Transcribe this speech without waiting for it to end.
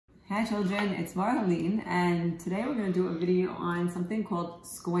Hi children, it's Morah Helene, and today we're going to do a video on something called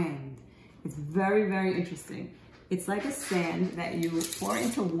squand. It's very, very interesting. It's like a sand that you pour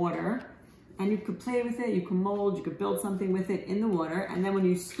into water, and you could play with it, you can mold, you could build something with it in the water, and then when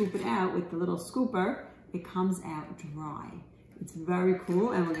you scoop it out with the little scooper, it comes out dry. It's very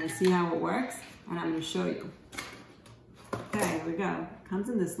cool, and we're going to see how it works, and I'm going to show you. Okay, here we go. It comes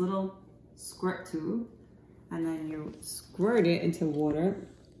in this little squirt tube, and then you squirt it into water.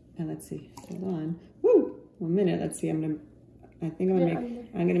 And let's see, hold on. Woo! 1 minute. Let's see. I'm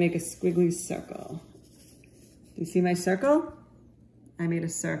gonna make a squiggly circle. Do you see my circle? I made a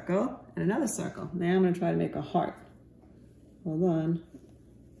circle and another circle. Now I'm gonna try to make a heart. Hold on.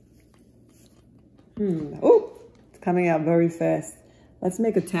 Oh, it's coming out very fast. Let's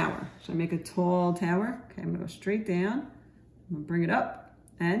make a tower. Should I make a tall tower? Okay, I'm gonna go straight down. I'm gonna bring it up,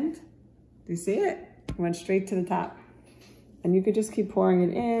 and do you see it? It went straight to the top. And you could just keep pouring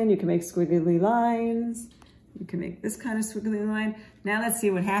it in. You can make squiggly lines. You can make this kind of squiggly line. Now let's see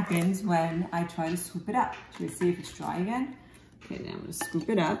what happens when I try to scoop it up. Should we see if it's dry again? Okay, now I'm gonna scoop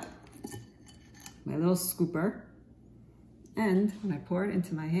it up. My little scooper. And when I pour it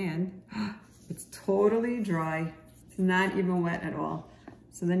into my hand, it's totally dry. It's not even wet at all.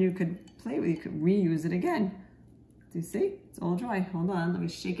 So then you could play with it, you could reuse it again. Do you see? It's all dry. Hold on, let me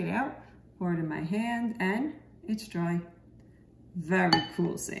shake it out. Pour it in my hand, and it's dry. Very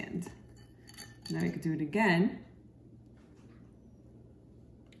cool sand. Now we could do it again.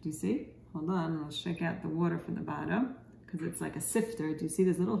 Do you see? Hold on, I'll shake out the water from the bottom because it's like a sifter. Do you see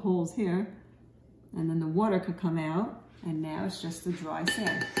there's little holes here? And then the water could come out, and now it's just the dry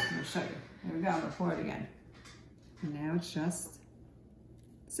sand. I'm gonna show you. There we go, I'm gonna pour it again. And now it's just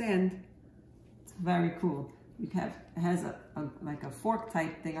sand. It's very cool. It has like a fork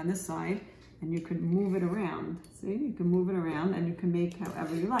type thing on this side, and you could move it around. See, you can move it around and you can make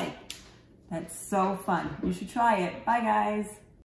however you like. That's so fun. You should try it. Bye guys.